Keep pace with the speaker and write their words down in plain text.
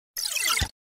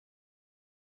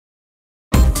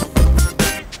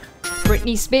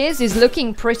Britney Spears is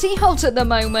looking pretty hot at the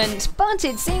moment, but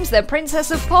it seems the Princess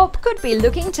of Pop could be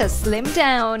looking to slim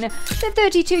down. The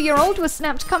 32-year-old was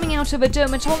snapped coming out of a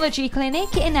dermatology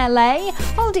clinic in LA,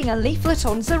 holding a leaflet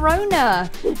on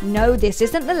Zerona. No, this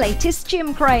isn't the latest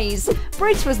gym craze.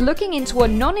 Brit was looking into a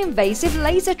non-invasive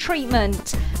laser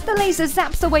treatment. The laser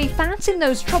zaps away fat in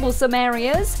those troublesome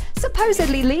areas,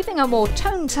 supposedly leaving a more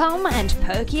toned tum and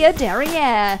perkier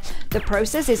derriere. The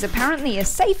process is apparently a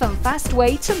safe and fast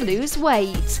way to lose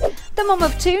weight. The mom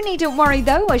of two needn't worry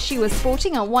though, as she was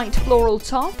sporting a white floral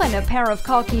top and a pair of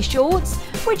khaki shorts,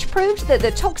 which proved that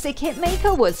the toxic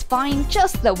hitmaker was fine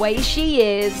just the way she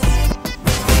is.